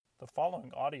The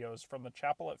following audio is from the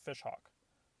Chapel at Fishhawk.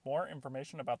 More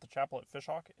information about the Chapel at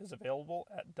Fishhawk is available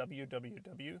at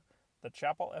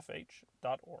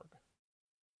www.thechapelfh.org.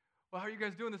 Well, how are you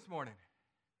guys doing this morning?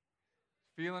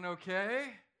 Feeling okay?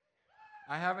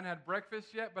 I haven't had breakfast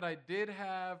yet, but I did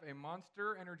have a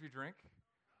Monster energy drink,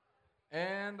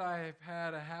 and I've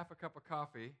had a half a cup of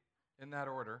coffee in that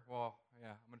order. Well, yeah,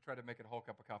 I'm going to try to make it a whole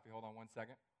cup of coffee. Hold on one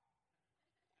second.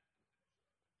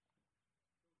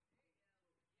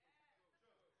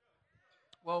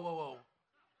 Whoa.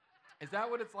 Is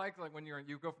that what it's like when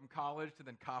you go from college to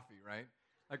then coffee, right?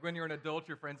 Like when you're an adult,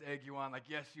 your friends egg you on, like,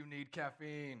 yes, you need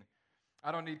caffeine.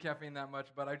 I don't need caffeine that much,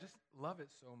 but I just love it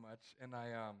so much. And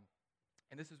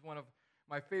this is one of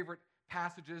my favorite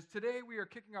passages. Today we are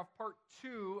kicking off part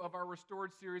 2 of our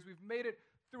Restored series. We've made it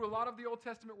through a lot of the Old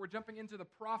Testament. We're jumping into the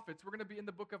prophets. We're going to be in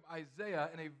the book of Isaiah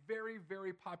in a very,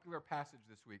 very popular passage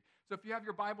this week. So if you have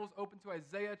your Bibles open to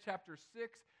Isaiah chapter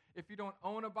 6, if you don't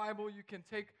own a Bible, you can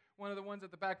take one of the ones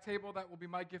at the back table. That will be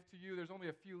my gift to you. There's only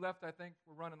a few left, I think.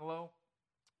 We're running low.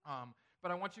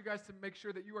 But I want you guys to make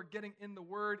sure that you are getting in the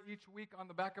Word each week. On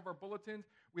the back of our bulletins,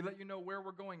 we let you know where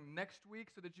we're going next week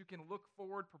so that you can look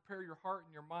forward, prepare your heart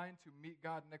and your mind to meet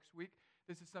God next week.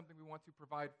 This is something we want to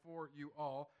provide for you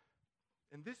all.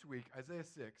 And this week, Isaiah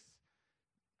 6,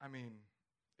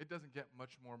 it doesn't get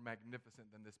much more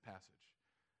magnificent than this passage.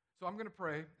 So I'm going to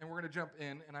pray, and we're going to jump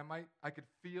in, and I could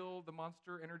feel the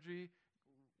Monster energy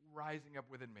rising up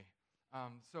within me.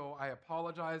 So I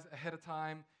apologize ahead of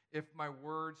time if my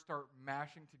words start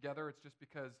mashing together. It's just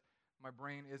because my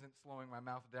brain isn't slowing my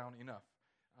mouth down enough.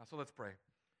 So let's pray.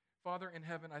 Father in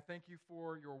heaven, I thank you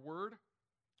for your word.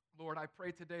 Lord, I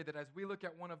pray today that as we look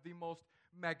at one of the most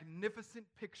magnificent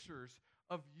pictures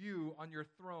of you on your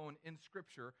throne in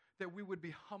Scripture, that we would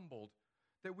be humbled,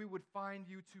 that we would find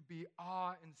you to be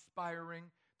awe-inspiring,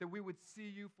 that we would see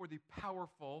you for the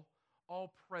powerful,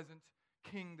 all-present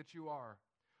King that you are.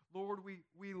 Lord,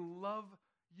 we love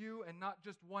you and not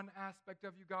just one aspect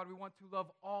of you, God. We want to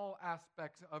love all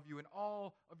aspects of you and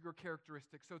all of your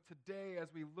characteristics. So today,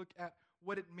 as we look at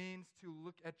what it means to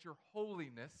look at your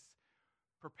holiness,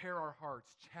 prepare our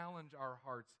hearts, challenge our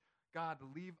hearts. God,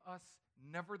 leave us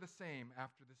never the same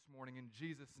after this morning. In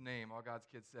Jesus' name, all God's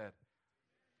kids said.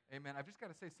 Amen. I've just got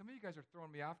to say, some of you guys are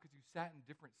throwing me off because you sat in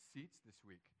different seats this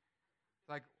week. It's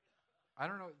like, I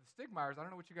don't know, Stigmeyers, I don't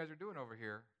know what you guys are doing over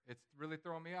here. It's really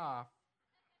throwing me off.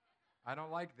 I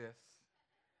don't like this,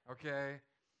 okay?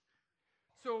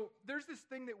 So there's this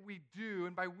thing that we do,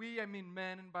 and by we, I mean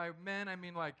men, and by men, I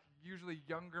mean like usually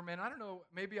younger men. I don't know,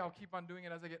 maybe I'll keep on doing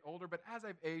it as I get older, but as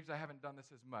I've aged, I haven't done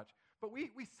this as much. But we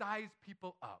size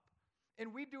people up,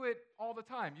 and we do it all the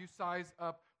time. You size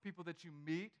up people that you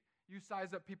meet. You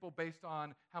size up people based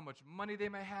on how much money they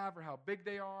may have or how big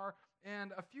they are.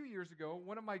 And a few years ago,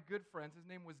 one of my good friends, his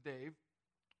name was Dave.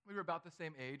 We were about the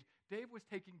same age. Dave was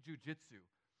taking jujitsu,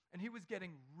 and he was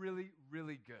getting really,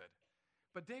 really good.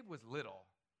 But Dave was little,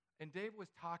 and Dave was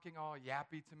talking all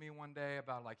yappy to me one day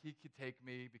about like he could take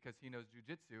me because he knows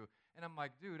jujitsu. And I'm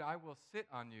like, dude, I will sit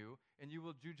on you, and you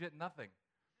will jujit nothing.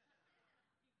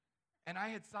 And I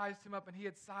had sized him up, and he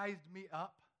had sized me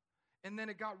up. And then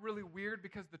it got really weird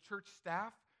because the church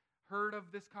staff heard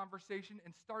of this conversation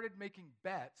and started making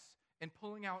bets and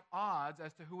pulling out odds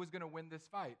as to who was going to win this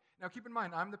fight. Now, keep in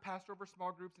mind, I'm the pastor over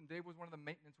small groups, and Dave was one of the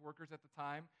maintenance workers at the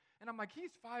time. And I'm like,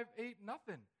 he's 5'8",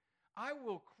 nothing. I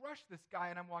will crush this guy.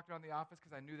 And I'm walking around the office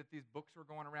because I knew that these books were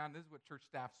going around. This is what church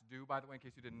staffs do, by the way, in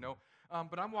case you didn't know.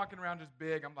 But I'm walking around just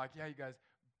big. I'm like, yeah, you guys,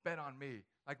 bet on me.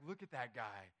 Like, look at that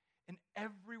guy. And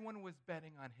everyone was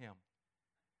betting on him.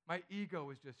 My ego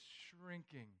was just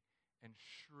shrinking and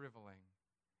shriveling.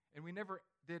 And we never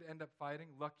did end up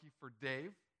fighting. Lucky for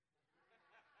Dave.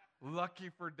 Lucky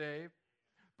for Dave.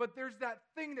 But there's that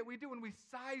thing that we do when we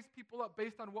size people up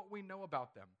based on what we know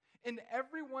about them. And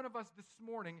every one of us this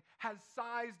morning has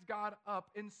sized God up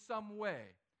in some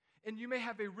way. And you may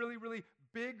have a really, really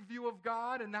big view of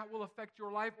God, and that will affect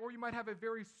your life. Or you might have a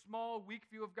very small, weak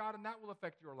view of God, and that will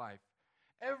affect your life.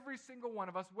 Every single one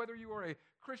of us, whether you are a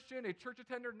Christian, a church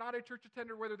attender, not a church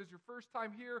attender, whether this is your first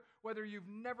time here, whether you've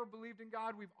never believed in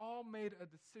God, we've all made a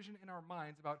decision in our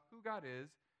minds about who God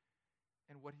is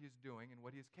and what he is doing and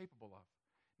what he is capable of.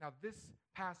 Now, this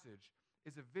passage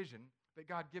is a vision that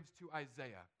God gives to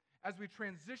Isaiah. As we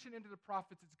transition into the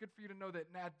prophets, it's good for you to know that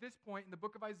at this point in the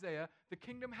book of Isaiah, the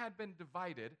kingdom had been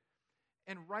divided.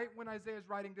 And right when Isaiah is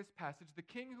writing this passage, the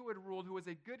king who had ruled, who was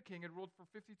a good king, had ruled for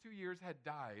 52 years, had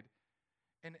died.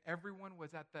 And everyone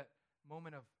was at that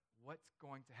moment of what's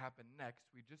going to happen next.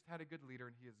 We just had a good leader,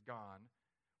 and he is gone.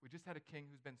 We just had a king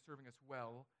who's been serving us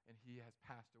well, and he has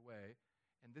passed away.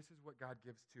 And this is what God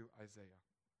gives to Isaiah.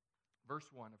 Verse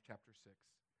 1 of chapter 6.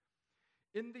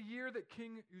 In the year that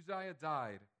King Uzziah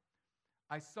died,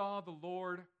 I saw the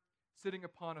Lord sitting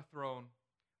upon a throne,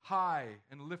 high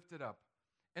and lifted up,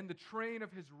 and the train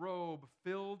of his robe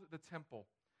filled the temple.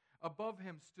 Above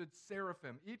him stood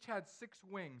seraphim. Each had 6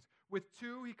 wings. With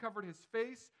 2 he covered his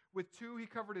face, with 2 he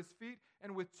covered his feet,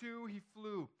 and with 2 he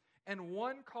flew. And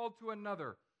one called to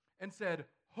another and said,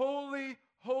 Holy,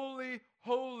 holy,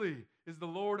 holy is the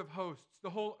Lord of hosts. The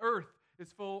whole earth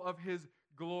is full of his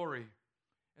glory.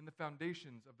 And the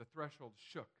foundations of the threshold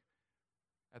shook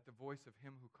at the voice of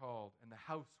him who called, and the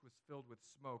house was filled with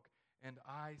smoke. And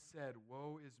I said,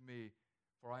 Woe is me,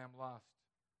 for I am lost.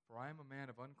 For I am a man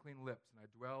of unclean lips, and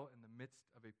I dwell in the midst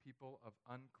of a people of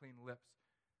unclean lips.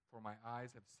 For my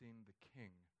eyes have seen the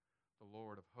King, the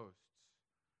Lord of hosts.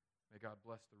 May God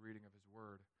bless the reading of his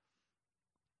word.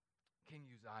 King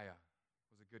Uzziah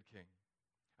was a good king.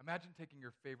 Imagine taking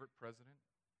your favorite president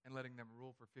and letting them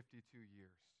rule for 52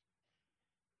 years.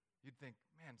 You'd think,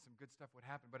 man, some good stuff would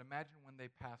happen. But imagine when they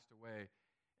passed away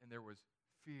and there was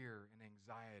fear and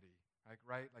anxiety.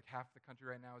 Right? Like half the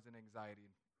country right now is in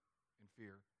anxiety and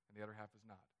fear, and the other half is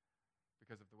not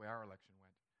because of the way our election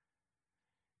went.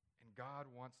 And God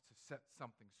wants to set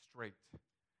something straight.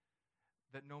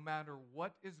 That no matter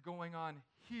what is going on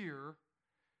here,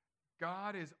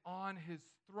 God is on his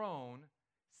throne,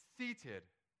 seated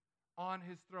on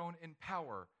his throne in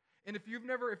power. And if you're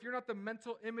not the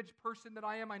mental image person that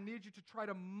I am, I need you to try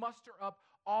to muster up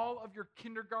all of your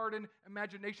kindergarten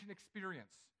imagination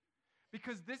experience.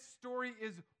 Because this story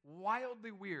is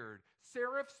wildly weird.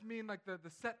 Seraphs mean like the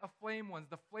set of flame ones,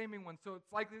 the flaming ones. So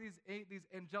it's likely these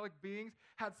angelic beings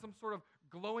had some sort of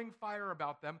glowing fire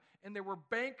about them. And there were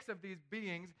banks of these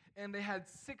beings, and they had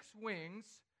 6 wings.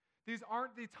 These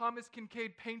aren't the Thomas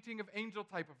Kincaid painting of angel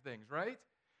type of things, right?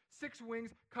 6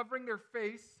 wings covering their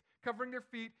face, covering their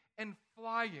feet, and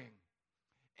flying.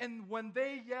 And when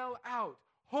they yell out,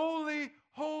 Holy,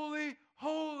 holy,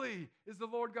 holy is the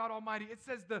Lord God Almighty, it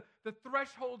says the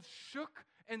threshold shook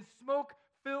and smoke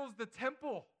fills the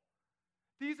temple.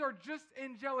 These are just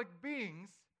angelic beings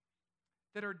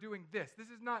that are doing this. This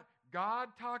is not God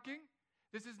talking.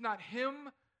 This is not him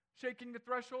shaking the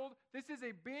threshold. This is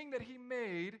a being that he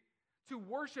made to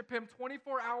worship him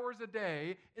 24 hours a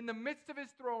day. In the midst of his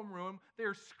throne room, they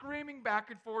are screaming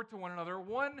back and forth to one another,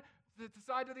 one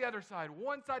side to the other side,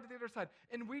 one side to the other side.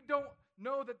 And we don't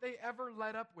know that they ever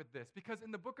let up with this, because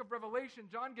in the book of Revelation,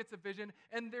 John gets a vision,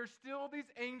 and there's still these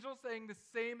angels saying the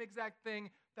same exact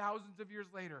thing thousands of years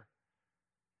later.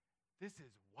 This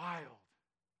is wild.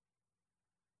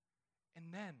 And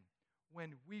then,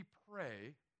 when we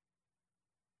pray,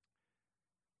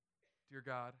 Dear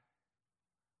God,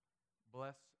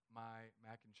 bless my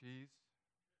mac and cheese.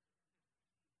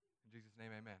 In Jesus'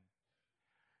 name, amen.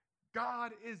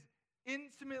 God is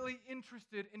intimately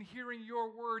interested in hearing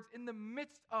your words in the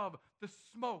midst of the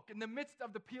smoke, in the midst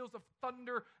of the peals of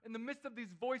thunder, in the midst of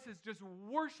these voices just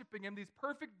worshiping him, these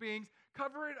perfect beings,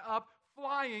 covering it up,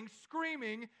 flying,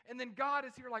 screaming, and then God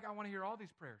is here like, I want to hear all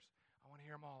these prayers. I want to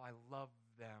hear them all. I love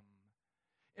them.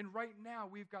 And right now,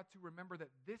 we've got to remember that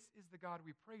this is the God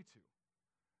we pray to.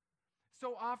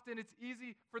 So often, it's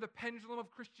easy for the pendulum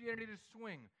of Christianity to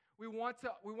swing. We want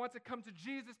to come to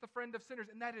Jesus, the friend of sinners,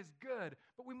 and that is good.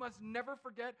 But we must never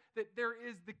forget that there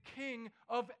is the King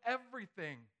of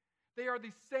everything. They are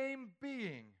the same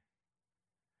being.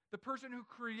 The person who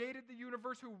created the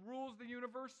universe, who rules the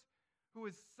universe, who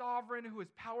is sovereign, who is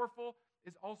powerful,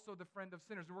 is also the friend of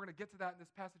sinners. And we're going to get to that in this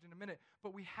passage in a minute.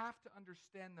 But we have to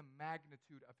understand the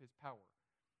magnitude of his power.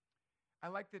 I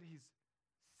like that he's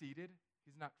seated.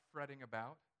 He's not fretting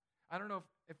about. I don't know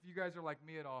if you guys are like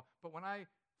me at all, but when I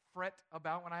fret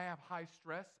about, when I have high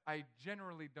stress, I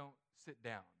generally don't sit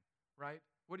down, right?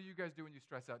 What do you guys do when you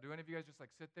stress out? Do any of you guys just like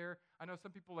sit there? I know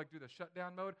some people like do the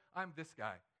shutdown mode. I'm this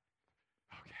guy.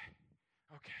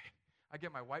 Okay. I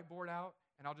get my whiteboard out,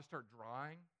 and I'll just start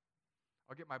drawing.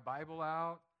 I'll get my Bible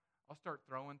out. I'll start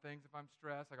throwing things if I'm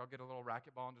stressed. Like I'll get a little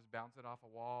racquetball and just bounce it off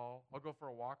a wall. I'll go for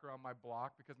a walk around my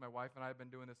block because my wife and I have been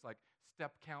doing this like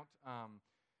step count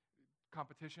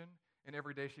competition. And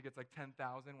every day she gets like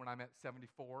 10,000 when I'm at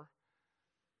 74.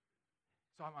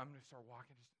 So I'm going to start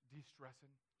walking, just de-stressing.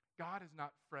 God is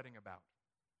not fretting about.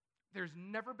 There's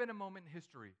never been a moment in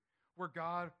history where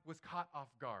God was caught off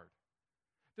guard.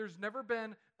 There's never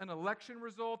been an election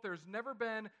result. There's never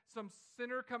been some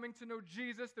sinner coming to know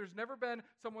Jesus. There's never been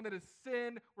someone that has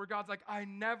sinned where God's like, I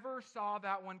never saw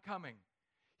that one coming.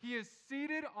 He is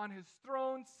seated on his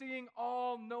throne, seeing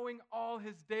all, knowing all.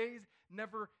 His days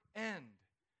never end.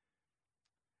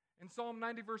 In Psalm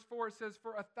 90, verse 4, it says,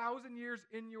 For 1,000 years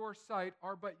in your sight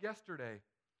are but yesterday,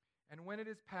 and when it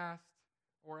is past,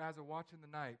 or as a watch in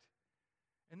the night.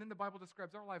 And then the Bible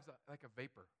describes our lives like a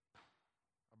vapor,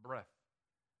 a breath.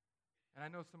 And I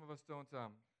know some of us don't,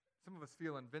 some of us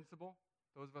feel invincible.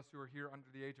 Those of us who are here under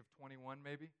the age of 21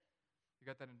 maybe. You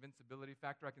got that invincibility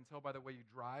factor. I can tell by the way you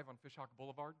drive on Fishhawk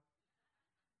Boulevard.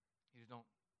 You just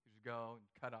go and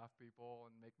cut off people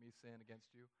and make me sin against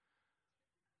you.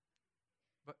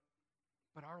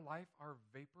 But our life, our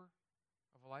vapor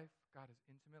of life, God is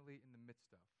intimately in the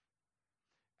midst of.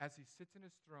 As he sits in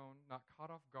his throne, not caught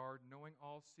off guard, knowing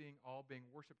all, seeing all, being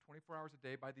worshipped 24 hours a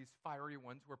day by these fiery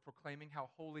ones who are proclaiming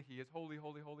how holy he is. Holy,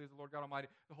 holy, holy is the Lord God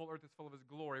Almighty. The whole earth is full of his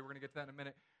glory. We're going to get to that in a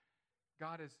minute.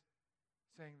 God is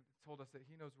told us that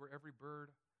he knows where every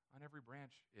bird on every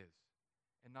branch is.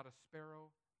 And not a sparrow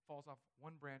falls off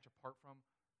one branch apart from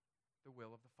the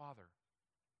will of the Father.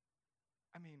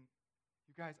 I mean,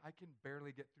 you guys, I can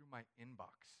barely get through my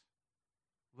inbox,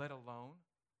 let alone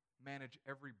manage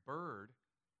every bird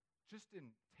just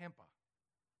in Tampa,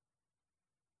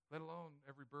 let alone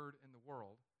every bird in the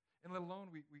world, and let alone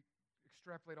we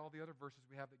extrapolate all the other verses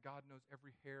we have that God knows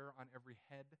every hair on every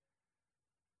head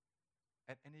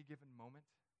at any given moment.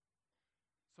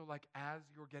 So like as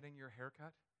you're getting your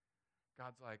haircut,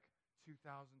 God's like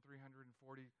 2,340,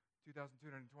 2,220,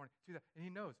 and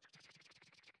he knows.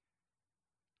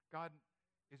 God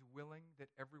is willing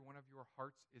that every one of your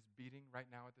hearts is beating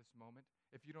right now at this moment.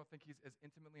 If you don't think he's as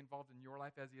intimately involved in your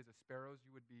life as he is a sparrow's,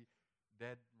 you would be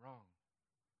dead wrong.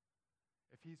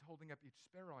 If he's holding up each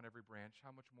sparrow on every branch,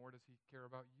 how much more does he care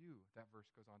about you? That verse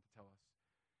goes on to tell us.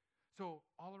 So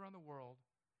all around the world,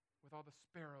 with all the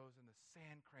sparrows and the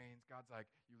sand cranes, God's like,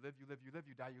 you live, you live, you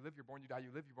live, you die, you live, you're born, you die,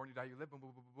 you live, you're born, you die, you live, boom,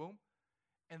 boom, boom, boom, boom.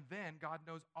 And then God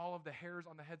knows all of the hairs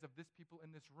on the heads of this people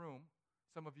in this room.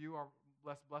 Some of you are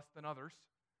less blessed than others.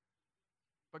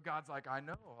 But God's like, I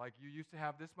know, like you used to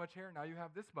have this much hair, now you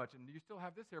have this much, and you still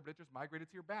have this hair, but it just migrated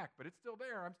to your back, but it's still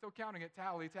there. I'm still counting it.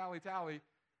 Tally, tally, tally.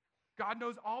 God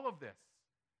knows all of this.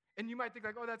 And you might think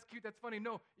like, oh, that's cute, that's funny.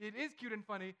 No, it is cute and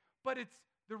funny, but it's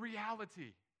the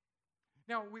reality.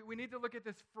 Now, we need to look at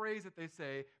this phrase that they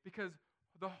say because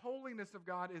the holiness of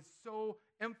God is so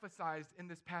emphasized in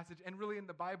this passage and really in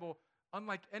the Bible,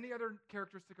 unlike any other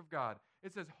characteristic of God.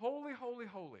 It says, holy, holy,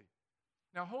 holy.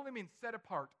 Now, holy means set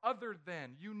apart, other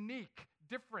than, unique,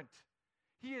 different.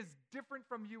 He is different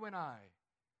from you and I.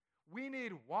 We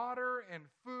need water and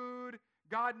food.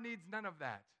 God needs none of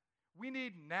that. We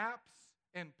need naps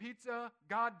and pizza.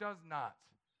 God does not.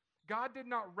 God did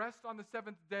not rest on the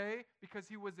seventh day because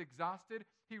he was exhausted.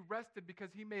 He rested because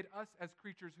he made us as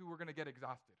creatures who were going to get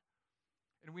exhausted.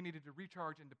 And we needed to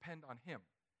recharge and depend on him.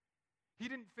 He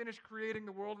didn't finish creating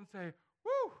the world and say,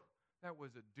 whew, that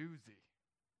was a doozy.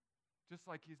 Just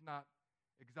like he's not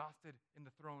exhausted in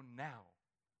the throne now.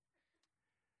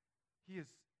 He is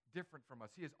different from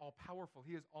us. He is all-powerful.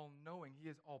 He is all-knowing. He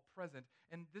is all-present.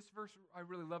 And this verse, I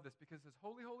really love this because it says,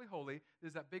 holy, holy, holy.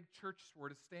 There's that big church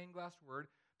word, a stained glass word.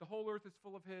 The whole earth is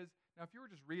full of his. Now, if you were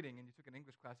just reading and you took an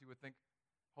English class, you would think,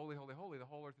 holy, holy, holy. The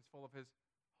whole earth is full of his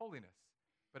holiness.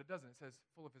 But it doesn't. It says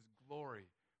full of his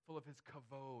glory, full of his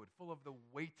kavod, full of the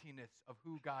weightiness of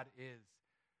who God is.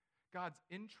 God's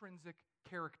intrinsic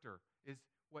character is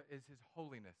what is his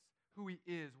holiness, who he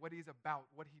is, what he's about,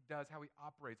 what he does, how he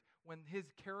operates. When his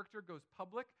character goes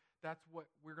public, that's what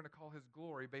we're going to call his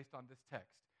glory based on this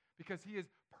text. Because he is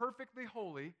perfectly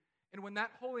holy, and when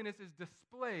that holiness is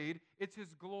displayed, it's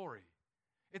his glory.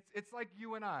 It's like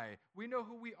you and I. We know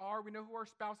who we are. We know who our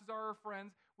spouses are, our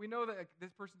friends. We know that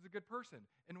this person's a good person.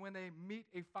 And when they meet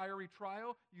a fiery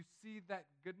trial, you see that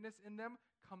goodness in them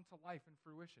come to life and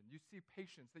fruition. You see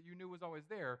patience that you knew was always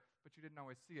there, but you didn't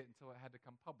always see it until it had to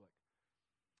come public.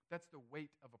 That's the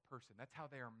weight of a person. That's how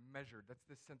they are measured. That's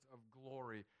this sense of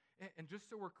glory. And just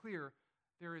so we're clear,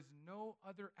 there is no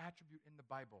other attribute in the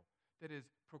Bible that is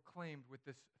proclaimed with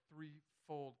this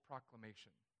threefold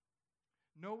proclamation.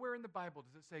 Nowhere in the Bible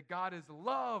does it say God is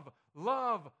love,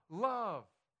 love, love,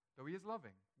 though he is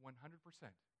loving 100%.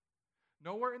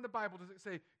 Nowhere in the Bible does it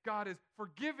say God is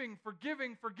forgiving,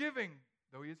 forgiving, forgiving,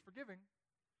 though he is forgiving.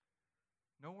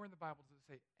 Nowhere in the Bible does it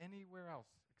say anywhere else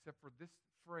except for this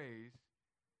phrase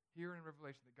here in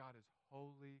Revelation that God is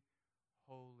holy,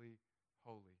 holy,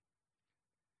 holy.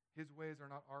 His ways are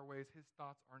not our ways. His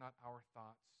thoughts are not our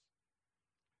thoughts.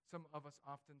 Some of us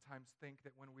oftentimes think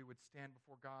that when we would stand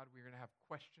before God, we're going to have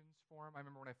questions for him. I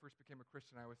remember when I first became a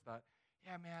Christian, I always thought,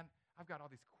 yeah, man, I've got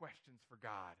all these questions for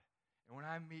God. And when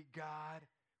I meet God,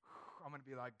 I'm going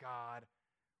to be like, God,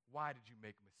 why did you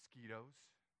make mosquitoes?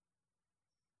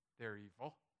 They're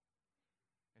evil.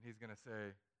 And he's going to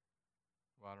say,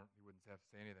 well, he wouldn't have to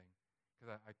say anything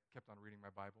because I kept on reading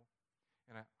my Bible.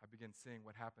 And I begin seeing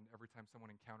what happened every time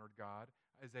someone encountered God.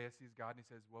 Isaiah sees God and he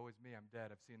says, woe is me, I'm dead.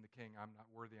 I've seen the king. I'm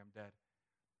not worthy, I'm dead.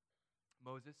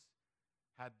 Moses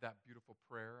had that beautiful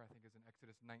prayer, I think is in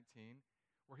Exodus 19,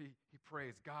 where he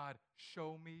prays, God,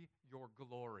 show me your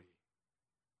glory.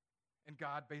 And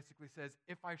God basically says,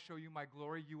 if I show you my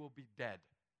glory, you will be dead.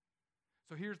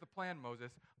 So here's the plan,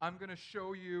 Moses. I'm going to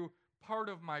show you part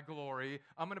of my glory.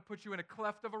 I'm going to put you in a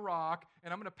cleft of a rock,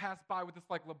 and I'm going to pass by with this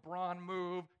like LeBron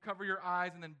move, cover your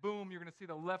eyes, and then boom, you're going to see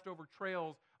the leftover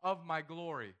trails of my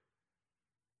glory.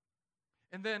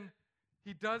 And then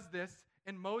he does this,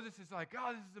 and Moses is like,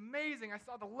 oh, this is amazing. I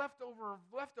saw the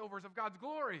leftovers of God's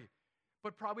glory,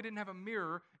 but probably didn't have a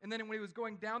mirror. And then when he was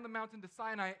going down the mountain to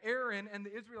Sinai, Aaron and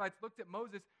the Israelites looked at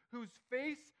Moses, whose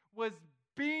face was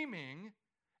beaming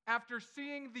after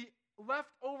seeing the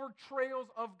leftover trails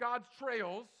of God's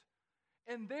trails,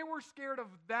 and they were scared of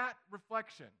that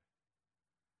reflection.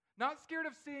 Not scared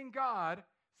of seeing God,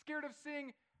 scared of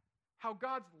seeing how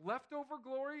God's leftover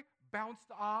glory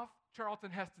bounced off Charlton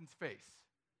Heston's face.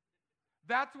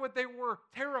 That's what they were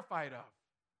terrified of.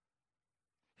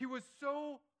 He was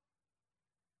so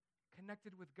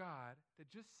connected with God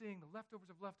that just seeing the leftovers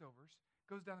of leftovers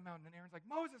goes down the mountain, and Aaron's like,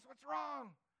 Moses, what's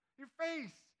wrong? Your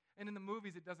face. And in the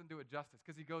movies, it doesn't do it justice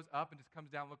because he goes up and just comes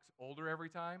down, looks older every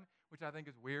time, which I think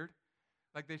is weird.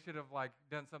 Like they should have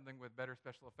done something with better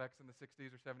special effects in the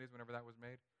 60s or 70s, whenever that was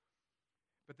made.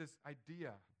 But this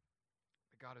idea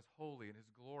that God is holy and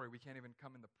his glory, we can't even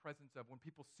come in the presence of. When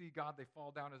people see God, they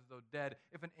fall down as though dead.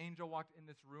 If an angel walked in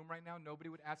this room right now, nobody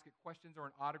would ask it questions or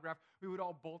an autograph. We would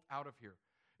all bolt out of here.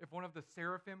 If one of the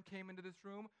seraphim came into this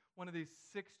room, one of these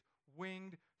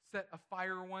six-winged set of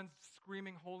fire ones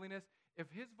screaming holiness, if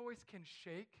his voice can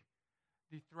shake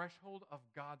the threshold of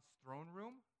God's throne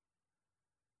room,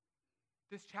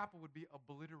 this chapel would be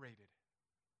obliterated.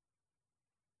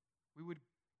 We would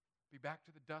be back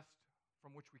to the dust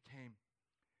from which we came.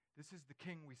 This is the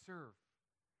King we serve.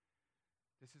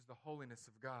 This is the holiness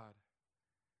of God.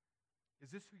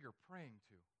 Is this who you're praying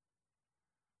to?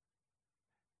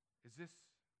 Is this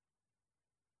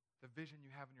the vision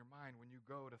you have in your mind when you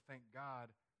go to thank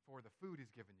God for the food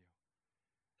he's given you?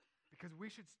 Because we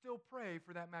should still pray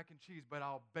for that mac and cheese, but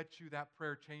I'll bet you that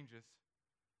prayer changes.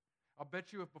 I'll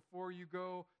bet you if before you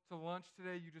go to lunch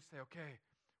today, you just say, okay,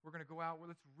 we're going to go out,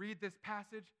 let's read this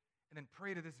passage, and then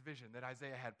pray to this vision that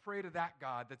Isaiah had. Pray to that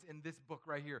God that's in this book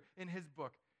right here, in his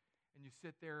book. And you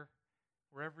sit there,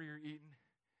 wherever you're eating,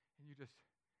 and you just,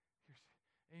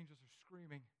 angels are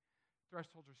screaming,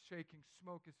 thresholds are shaking,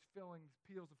 smoke is filling,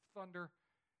 peals of thunder.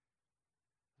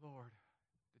 Lord,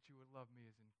 that you would love me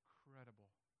is incredible.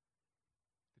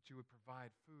 That you would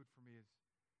provide food for me is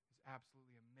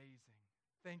absolutely amazing.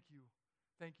 Thank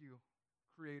you,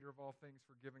 Creator of all things,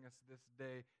 for giving us this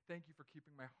day. Thank you for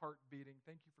keeping my heart beating.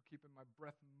 Thank you for keeping my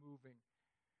breath moving.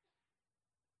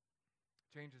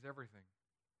 Changes everything.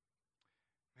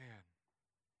 Man,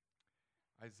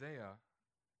 Isaiah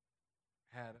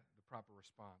had the proper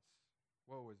response.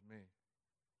 Woe is me.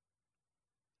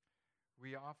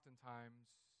 We oftentimes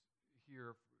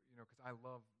hear, because I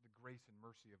love the grace and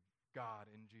mercy of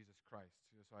God in Jesus Christ.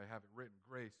 So I have it written,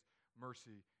 grace,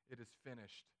 mercy, it is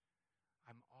finished.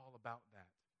 I'm all about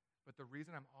that. But the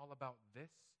reason I'm all about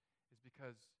this is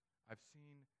because I've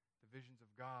seen the visions of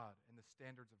God and the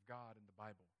standards of God in the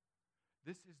Bible.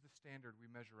 This is the standard we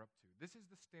measure up to. This is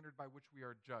the standard by which we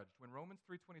are judged. When Romans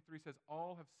 3:23 says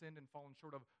all have sinned and fallen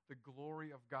short of the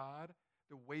glory of God,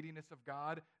 the weightiness of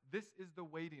God, this is the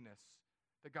weightiness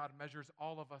that God measures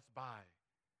all of us by.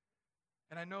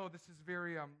 And I know this is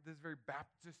very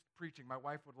Baptist preaching. My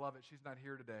wife would love it. She's not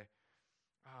here today.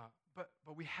 But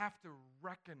we have to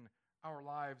reckon our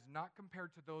lives not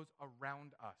compared to those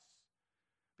around us.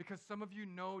 Because some of you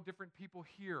know different people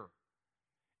here.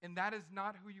 And that is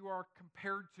not who you are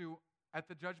compared to at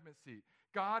the judgment seat.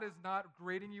 God is not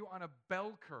grading you on a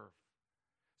bell curve.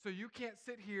 So you can't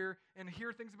sit here and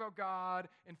hear things about God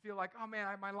and feel like, oh man,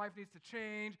 my life needs to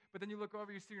change. But then you look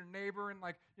over, you see your neighbor in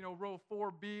row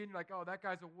 4B, and you're like, oh, that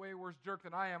guy's a way worse jerk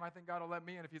than I am. I think God will let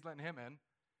me in if he's letting him in.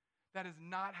 That is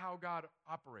not how God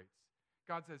operates.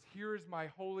 God says, here is my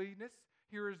holiness.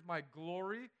 Here is my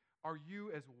glory. Are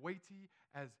you as weighty,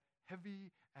 as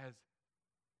heavy, as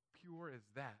pure as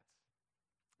that?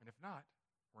 And if not,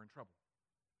 we're in trouble.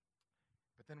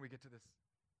 But then we get to this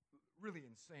really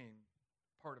insane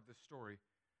part of this story.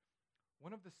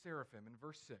 One of the seraphim, in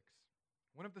verse 6,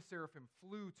 one of the seraphim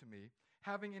flew to me,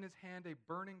 having in his hand a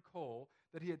burning coal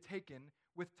that he had taken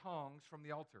with tongs from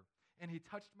the altar. And he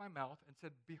touched my mouth and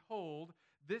said, behold,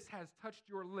 this has touched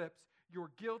your lips.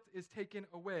 Your guilt is taken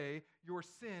away. Your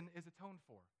sin is atoned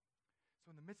for. So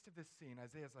So in the midst of this scene,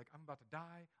 Isaiah's like, I'm about to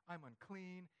die, I'm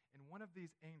unclean, and one of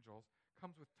these angels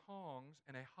comes with tongs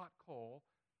and a hot coal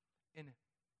and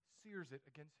sears it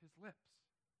against his lips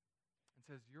and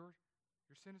says, your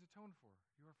sin is atoned for,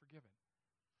 you are forgiven.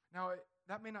 Now,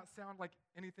 that may not sound like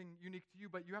anything unique to you,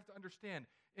 but you have to understand,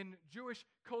 in Jewish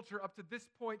culture up to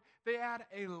this point, they had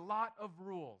a lot of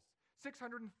rules.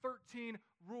 613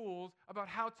 rules about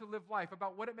how to live life,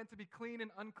 about what it meant to be clean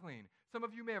and unclean. Some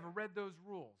of you may have read those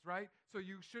rules, right? So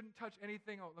you shouldn't touch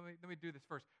anything. Oh, let me do this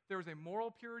first. There was a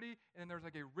moral purity, and then there was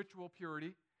like a ritual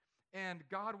purity. And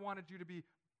God wanted you to be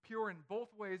pure in both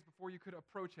ways before you could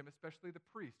approach him, especially the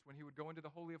priest, when he would go into the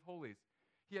Holy of Holies.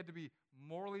 He had to be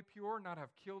morally pure, not have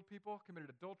killed people,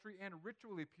 committed adultery, and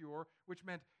ritually pure, which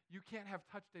meant you can't have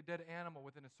touched a dead animal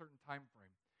within a certain time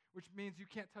frame, which means you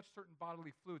can't touch certain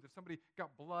bodily fluids. If somebody got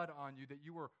blood on you, that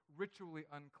you were ritually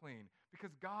unclean.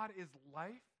 Because God is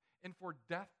life, and for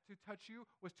death to touch you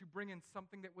was to bring in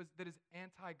something that is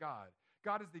anti-God.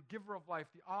 God is the giver of life,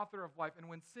 the author of life, and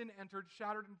when sin entered,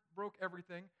 shattered and broke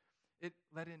everything, it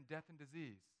let in death and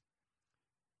disease.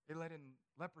 It let in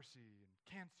leprosy and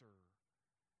cancer.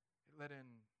 It let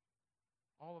in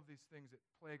all of these things that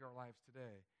plague our lives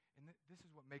today. And this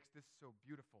is what makes this so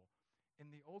beautiful.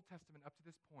 In the Old Testament, up to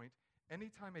this point,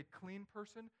 anytime a clean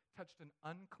person touched an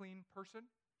unclean person,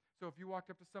 so if you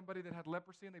walked up to somebody that had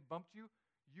leprosy and they bumped you,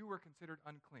 you were considered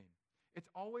unclean. It's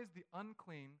always the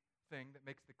unclean thing that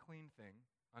makes the clean thing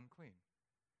unclean.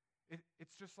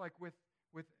 It's just like with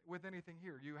anything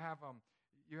here. You have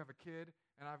a kid,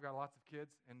 and I've got lots of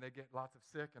kids, and they get lots of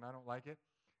sick, and I don't like it.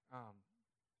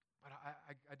 But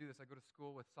I do this. I go to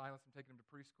school with Silas. I'm taking him to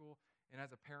preschool. And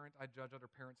as a parent, I judge other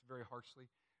parents very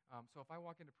harshly. So if I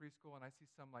walk into preschool and I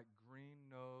see some like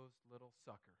green-nosed little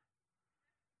sucker,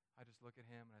 I just look at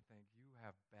him and I think, you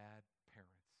have bad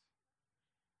parents.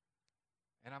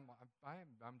 And I'm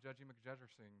judging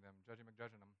McJudging them.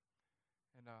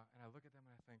 And I look at them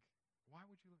and I think, why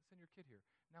would you send your kid here?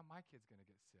 Now my kid's going to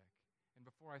get sick. And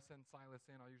before I send Silas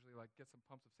in, I'll usually like get some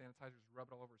pumps of sanitizer, just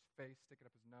rub it all over his face, stick it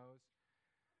up his nose.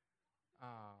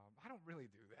 I don't really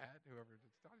do that.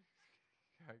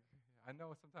 I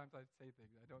know sometimes I say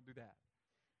things. I don't do that.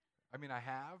 I mean, I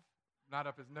have, not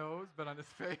up his nose, but on his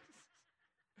face.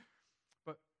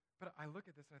 but I look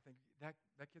at this and I think, that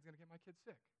kid's going to get my kid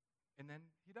sick. And then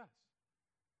he does.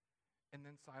 And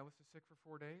then Silas is sick for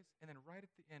 4 days. And then right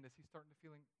at the end, as he's starting to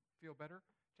feel better,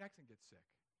 Jackson gets sick.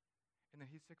 And then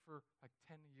he's sick for like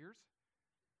 10 years.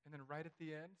 And then right at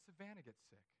the end, Savannah gets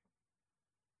sick.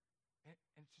 And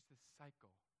it's just this cycle.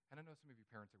 And I know some of you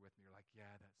parents are with me. You're like,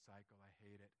 yeah, that cycle, I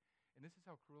hate it. And this is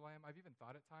how cruel I am. I've even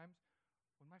thought at times,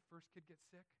 when my first kid gets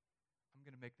sick, I'm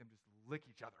going to make them just lick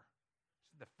each other.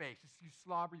 Just in the face. Just you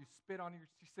slobber, you spit on your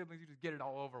siblings, you just get it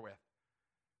all over with.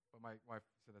 But my wife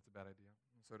said that's a bad idea.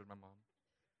 And so did my mom.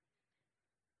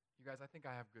 You guys, I think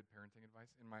I have good parenting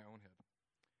advice in my own head.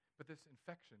 But this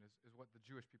infection is what the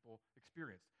Jewish people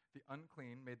experienced. The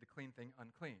unclean made the clean thing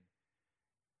unclean.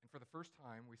 And for the first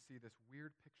time, we see this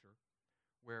weird picture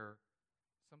where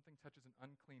something touches an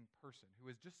unclean person who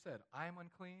has just said, I am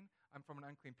unclean, I'm from an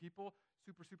unclean people,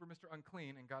 super, Mr.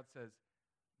 Unclean, and God says,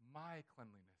 my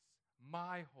cleanliness,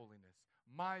 my holiness,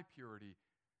 my purity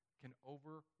can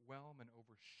overwhelm and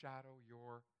overshadow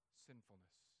your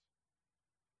sinfulness.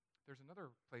 There's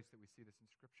another place that we see this in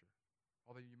Scripture,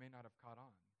 although you may not have caught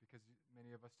on, because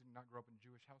many of us did not grow up in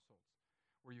Jewish households,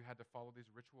 where you had to follow these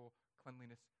ritual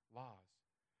cleanliness laws.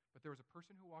 But there was a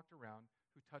person who walked around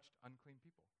who touched unclean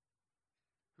people,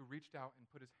 who reached out and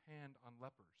put his hand on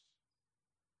lepers.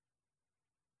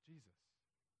 Jesus.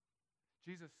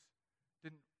 Jesus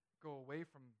didn't go away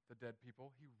from the dead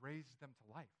people. He raised them to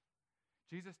life.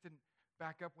 Jesus didn't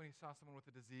back up when he saw someone with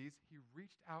a disease. He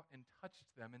reached out and touched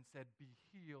them and said, be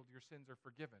healed, your sins are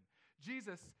forgiven.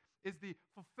 Jesus is the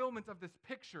fulfillment of this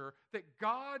picture that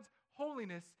God's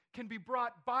holiness can be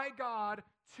brought by God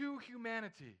to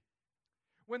humanity.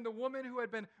 When the woman who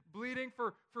had been bleeding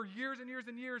for years and years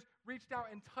and years reached out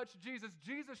and touched Jesus,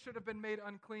 Jesus should have been made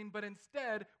unclean, but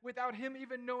instead, without him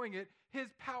even knowing it, his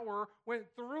power went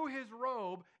through his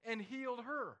robe and healed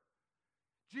her.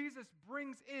 Jesus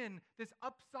brings in this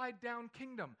upside-down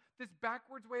kingdom, this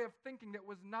backwards way of thinking that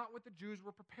was not what the Jews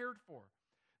were prepared for.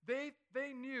 They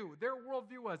knew, their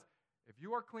worldview was, if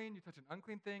you are clean, you touch an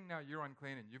unclean thing, now you're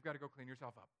unclean, and you've got to go clean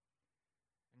yourself up.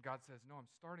 And God says, no, I'm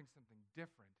starting something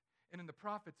different. And in the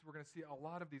prophets, we're going to see a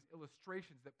lot of these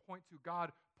illustrations that point to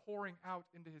God pouring out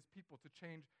into his people to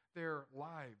change their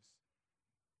lives.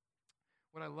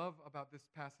 What I love about this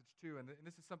passage, too, and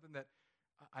this is something that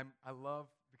I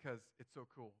love because it's so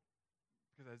cool,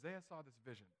 because Isaiah saw this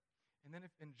vision. And then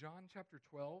in John chapter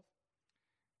 12,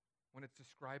 when it's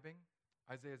describing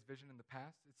Isaiah's vision in the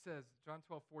past. It says, John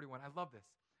 12:41, I love this.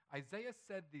 Isaiah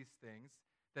said these things,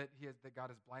 that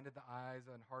God has blinded the eyes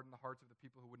and hardened the hearts of the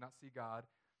people who would not see God,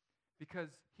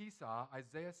 because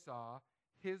Isaiah saw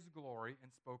his glory and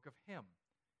spoke of him.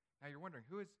 Now you're wondering,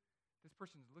 who is this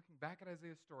person is looking back at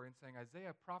Isaiah's story and saying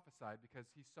Isaiah prophesied because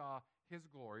he saw his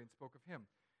glory and spoke of him.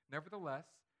 Nevertheless,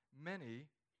 many,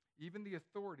 even the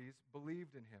authorities,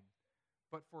 believed in him.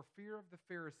 But for fear of the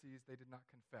Pharisees, they did not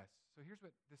confess. So here's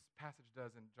what this passage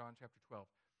does in John chapter 12.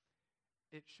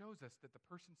 It shows us that the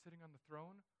person sitting on the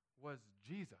throne was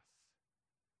Jesus,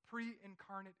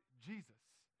 pre-incarnate Jesus,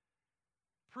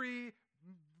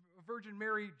 pre-Virgin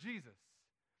Mary Jesus.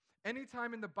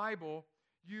 Anytime in the Bible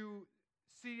you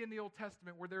see in the Old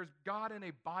Testament where there's God in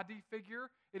a body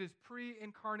figure, it is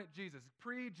pre-incarnate Jesus,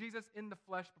 pre-Jesus in the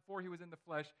flesh before he was in the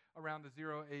flesh around the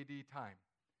 0 AD time.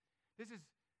 This is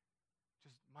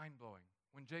just mind-blowing.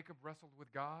 When Jacob wrestled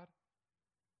with God,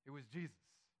 it was Jesus.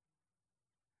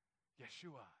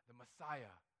 Yeshua, the Messiah,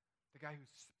 the guy who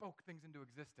spoke things into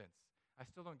existence. I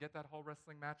still don't get that whole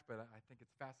wrestling match, but I think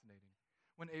it's fascinating.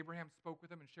 When Abraham spoke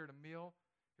with him and shared a meal,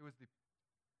 it was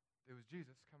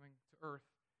Jesus coming to earth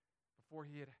before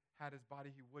he had his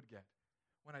body he would get.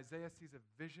 When Isaiah sees a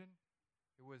vision,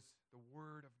 it was the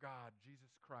Word of God,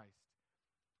 Jesus Christ.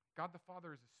 God the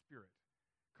Father is a spirit.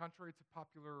 Contrary to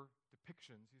popular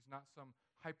depictions, he's not some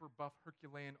hyper-buff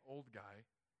Herculean old guy.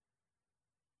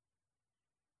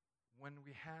 When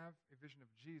we have a vision of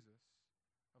Jesus,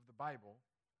 of the Bible,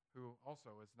 who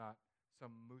also is not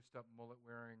some moosed-up,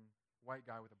 mullet-wearing white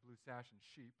guy with a blue sash and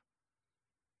sheep,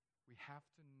 we have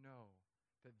to know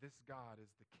that this God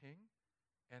is the King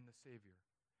and the Savior.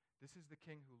 This is the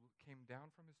King who came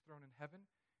down from his throne in heaven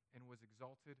and was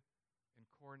exalted and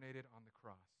coronated on the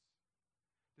cross.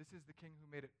 This is the King who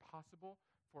made it possible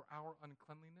for our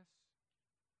uncleanliness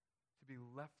to be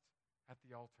left at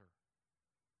the altar.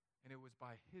 And it was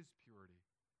by his purity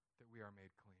that we are made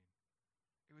clean.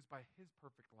 It was by his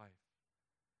perfect life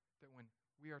that when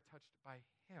we are touched by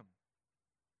him,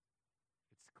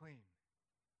 it's clean,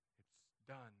 it's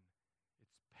done,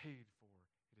 it's paid for,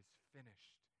 it is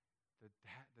finished.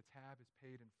 The tab is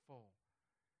paid in full.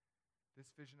 This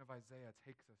vision of Isaiah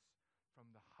takes us from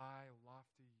the high,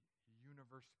 lofty,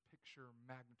 universe picture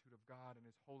magnitude of God and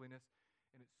his holiness,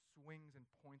 and it swings and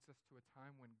points us to a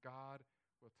time when God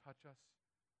will touch us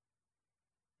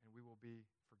and we will be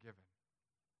forgiven.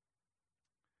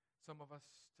 Some of us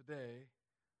today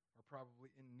are probably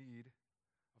in need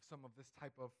of some of this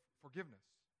type of forgiveness.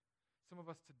 Some of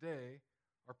us today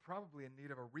are probably in need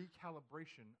of a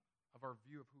recalibration of our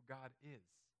view of who God is.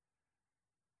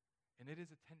 And it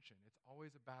is a tension. It's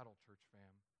always a battle, church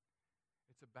fam.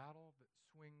 It's a battle that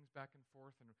swings back and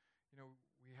forth. And,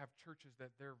 we have churches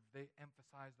that they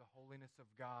emphasize the holiness of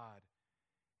God.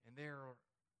 And they're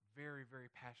very, very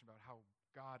passionate about how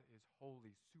God is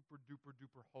holy, super duper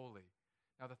duper holy.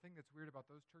 Now, the thing that's weird about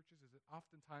those churches is that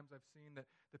oftentimes I've seen that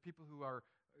the people who are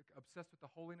obsessed with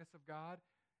the holiness of God,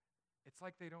 it's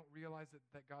like they don't realize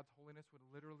that God's holiness would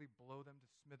literally blow them to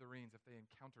smithereens if they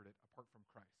encountered it apart from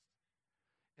Christ.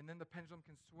 And then the pendulum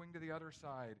can swing to the other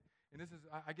side. And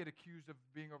I get accused of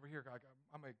being over here.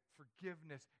 I'm a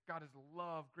forgiveness, God is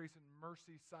love, grace, and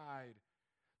mercy side.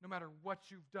 No matter what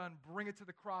you've done, bring it to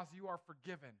the cross, you are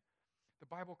forgiven. The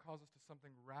Bible calls us to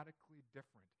something radically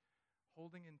different,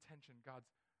 holding in tension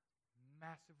God's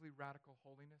massively radical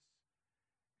holiness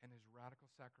and his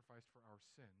radical sacrifice for our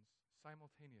sins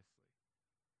simultaneously.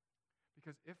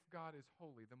 Because if God is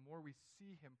holy, the more we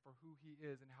see him for who he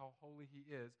is and how holy he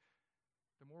is,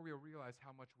 the more we'll realize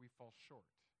how much we fall short.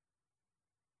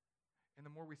 And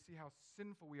the more we see how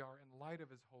sinful we are in light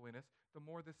of his holiness, the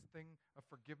more this thing of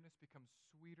forgiveness becomes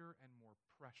sweeter and more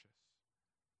precious.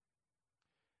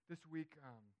 This week,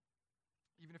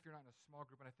 even if you're not in a small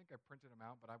group, and I think I printed them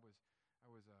out, but I was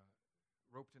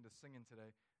roped into singing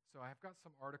today. So I've got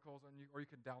some articles, or you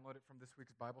can download it from this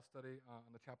week's Bible study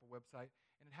on the chapel website,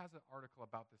 and it has an article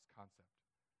about this concept,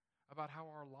 about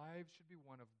how our lives should be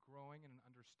one of growing in an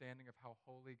understanding of how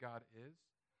holy God is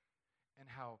and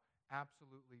how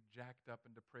absolutely jacked up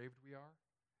and depraved we are.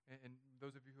 And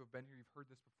those of you who have been here, you've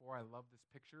heard this before. I love this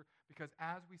picture because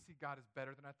as we see God is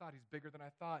better than I thought, he's bigger than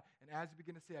I thought, and as you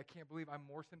begin to say, I can't believe I'm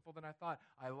more sinful than I thought,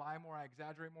 I lie more, I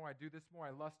exaggerate more, I do this more,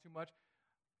 I lust too much,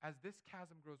 as this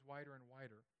chasm grows wider and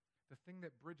wider, the thing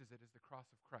that bridges it is the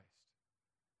cross of Christ.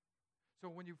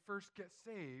 So when you first get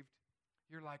saved,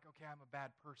 you're like, okay, I'm a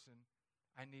bad person,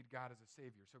 I need God as a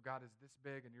Savior. So God is this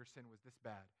big and your sin was this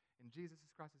bad. And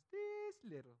Jesus' cross is this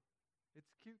little.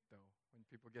 It's cute, though, when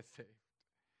people get saved.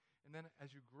 And then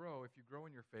as you grow, if you grow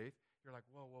in your faith, you're like,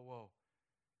 whoa, whoa, whoa.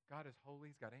 God is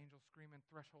holy. He's got angels screaming,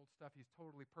 threshold stuff. He's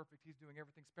totally perfect. He's doing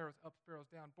everything. Sparrows up, sparrows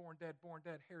down, born dead,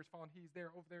 hairs falling. He's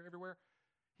there, over there, everywhere.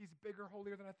 He's bigger,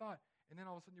 holier than I thought. And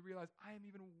then all of a sudden you realize, I am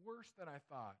even worse than I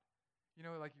thought. You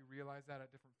know, like you realize that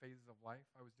at different phases of life.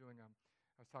 I was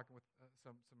talking with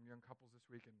some young couples this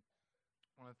week, and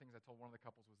one of the things I told one of the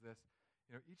couples was this.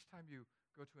 You know, each time you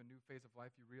go to a new phase of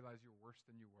life, you realize you're worse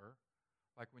than you were.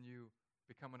 Like when you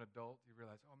become an adult, you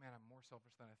realize, oh man, I'm more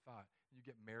selfish than I thought. And you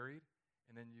get married,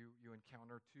 and then you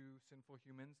encounter two sinful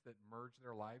humans that merge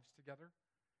their lives together,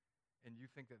 and you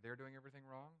think that they're doing everything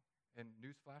wrong. And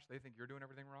newsflash, they think you're doing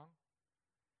everything wrong.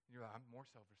 And you're like, I'm more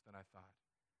selfish than I thought.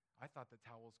 I thought that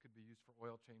towels could be used for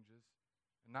oil changes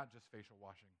and not just facial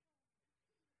washing.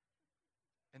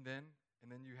 And then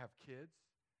you have kids.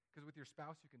 Because with your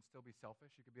spouse, you can still be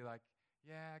selfish. You could be like,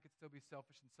 yeah, I could still be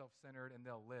selfish and self-centered, and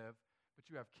they'll live.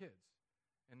 But you have kids.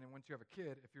 And then once you have a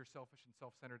kid, if you're selfish and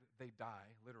self-centered, they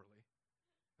die, literally.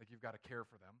 Like you've got to care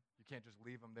for them. You can't just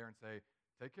leave them there and say,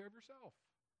 take care of yourself.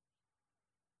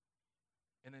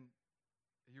 And then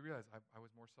you realize I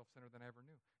was more self-centered than I ever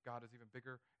knew. God is even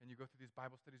bigger. And you go through these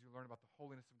Bible studies, you learn about the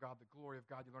holiness of God, the glory of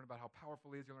God. You learn about how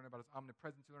powerful He is. You learn about His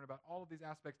omnipresence. You learn about all of these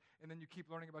aspects. And then you keep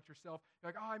learning about yourself.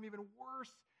 You're like, oh, I'm even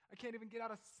worse. I can't even get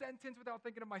out a sentence without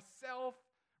thinking of myself.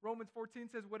 Romans 14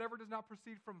 says, whatever does not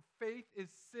proceed from faith is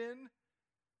sin.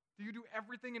 Do you do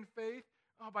everything in faith?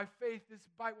 Oh, by faith, this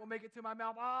bite will make it to my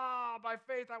mouth. Ah, by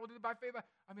faith, I will do it by faith.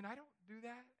 I mean, I don't do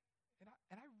that.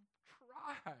 And I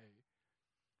try.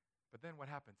 But then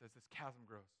what happens as this chasm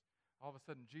grows? All of a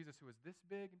sudden, Jesus, who was this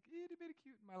big and itty bitty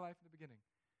cute in my life in the beginning,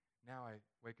 now I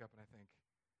wake up and I think,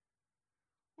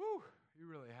 whew, you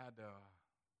really had to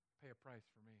pay a price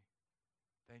for me.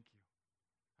 Thank you.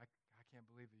 I can't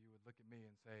believe that you would look at me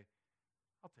and say,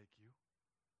 I'll take you.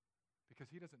 Because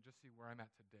He doesn't just see where I'm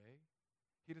at today.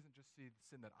 He doesn't just see the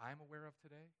sin that I'm aware of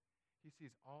today. He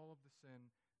sees all of the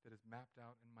sin that is mapped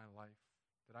out in my life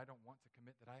that I don't want to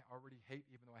commit, that I already hate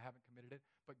even though I haven't committed it.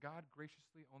 But God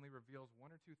graciously only reveals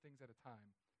one or two things at a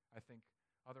time, I think.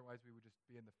 Otherwise, we would just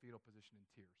be in the fetal position in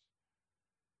tears.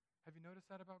 Have you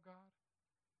noticed that about God?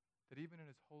 That even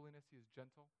in His holiness, He is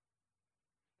gentle?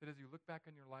 That as you look back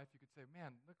on your life, you could say,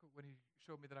 man, look when He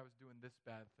showed me that I was doing this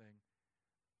bad thing.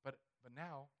 But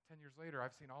now, 10 years later,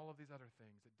 I've seen all of these other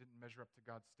things that didn't measure up to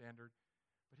God's standard.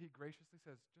 But He graciously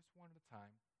says, just one at a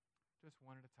time, just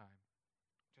one at a time.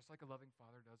 Just like a loving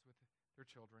father does with their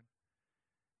children,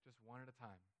 just one at a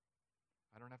time.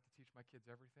 I don't have to teach my kids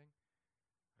everything.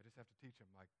 I just have to teach them,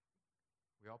 like,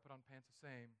 we all put on pants the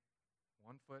same,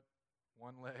 1 foot,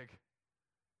 1 leg.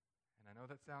 And I know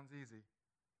that sounds easy,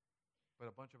 but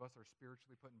a bunch of us are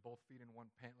spiritually putting both feet in one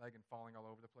pant leg and falling all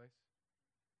over the place.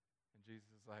 And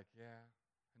Jesus is like, yeah,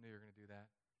 I knew you were going to do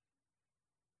that.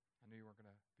 I knew you weren't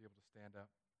going to be able to stand up.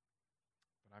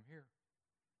 But I'm here.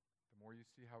 The more you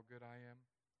see how good I am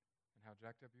and how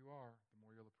jacked up you are, the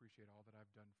more you'll appreciate all that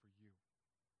I've done for you.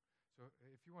 So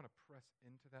if you want to press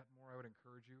into that more, I would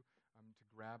encourage you to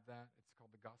grab that. It's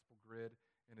called the Gospel Grid,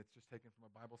 and it's just taken from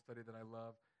a Bible study that I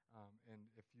love.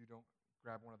 And if you don't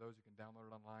grab one of those, you can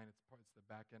download it online. It's the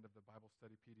back end of the Bible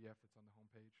study PDF that's on the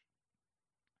homepage.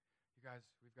 You guys,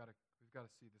 we've got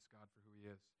to see this God for who He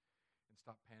is and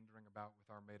stop pandering about with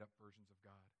our made-up versions of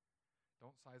God.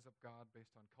 Don't size up God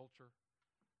based on culture.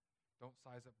 Don't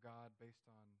size up God based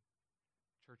on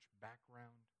church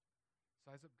background.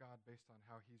 Size up God based on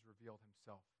how He's revealed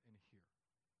Himself in here.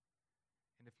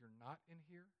 And if you're not in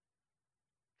here,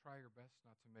 try your best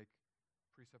not to make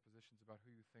presuppositions about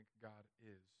who you think God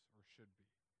is or should be.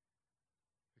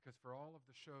 Because for all of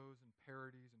the shows and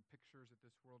parodies and pictures that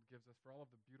this world gives us, for all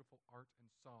of the beautiful art and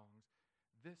songs,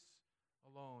 this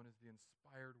alone is the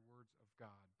inspired words of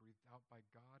God, breathed out by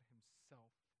God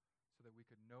Himself so that we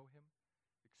could know Him,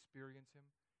 experience Him,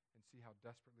 and see how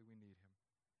desperately we need Him.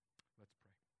 Let's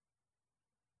pray.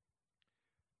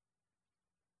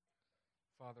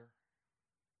 Father,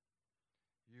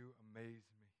 You amaze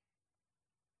me.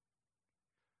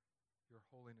 Your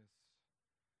holiness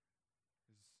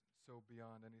is so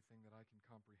beyond anything that I can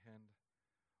comprehend.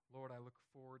 Lord, I look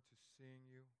forward to seeing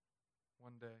You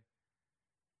one day.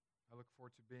 I look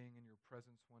forward to being in Your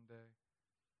presence one day,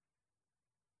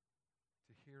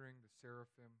 to hearing the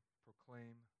seraphim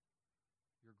proclaim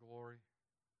Your glory,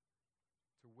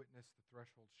 to witness the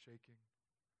threshold shaking.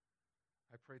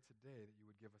 I pray today that You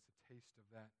would give us a taste of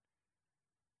that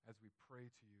as we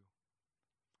pray to You.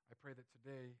 I pray that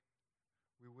today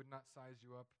we would not size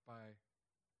You up by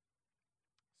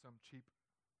some cheap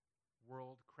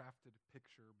world-crafted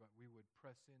picture, but we would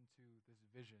press into this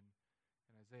vision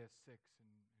in Isaiah 6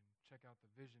 and check out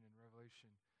the vision in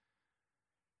Revelation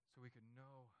so we could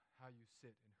know how You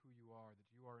sit and who You are, that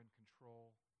You are in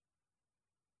control,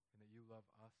 and that you love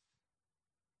us.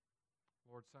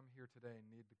 Lord, some here today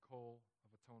need the coal of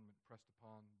atonement pressed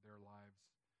upon their lives.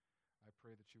 I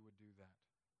pray that you would do that.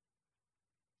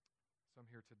 Some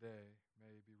here today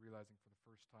may be realizing for the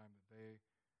first time that they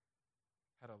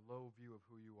had a low view of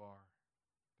who you are,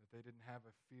 that they didn't have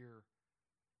a fear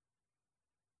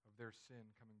of their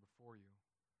sin coming before you.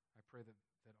 I pray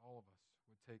that all of us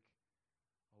would take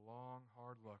a long,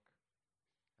 hard look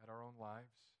at our own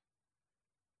lives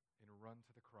and run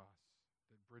to the cross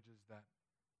that bridges that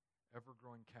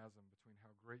ever-growing chasm between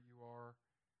how great you are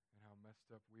and how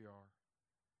messed up we are.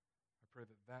 I pray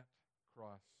that that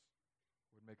cross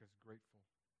would make us grateful.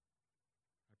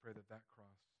 I pray that that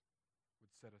cross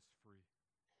would set us free.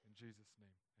 In Jesus'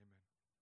 name, amen.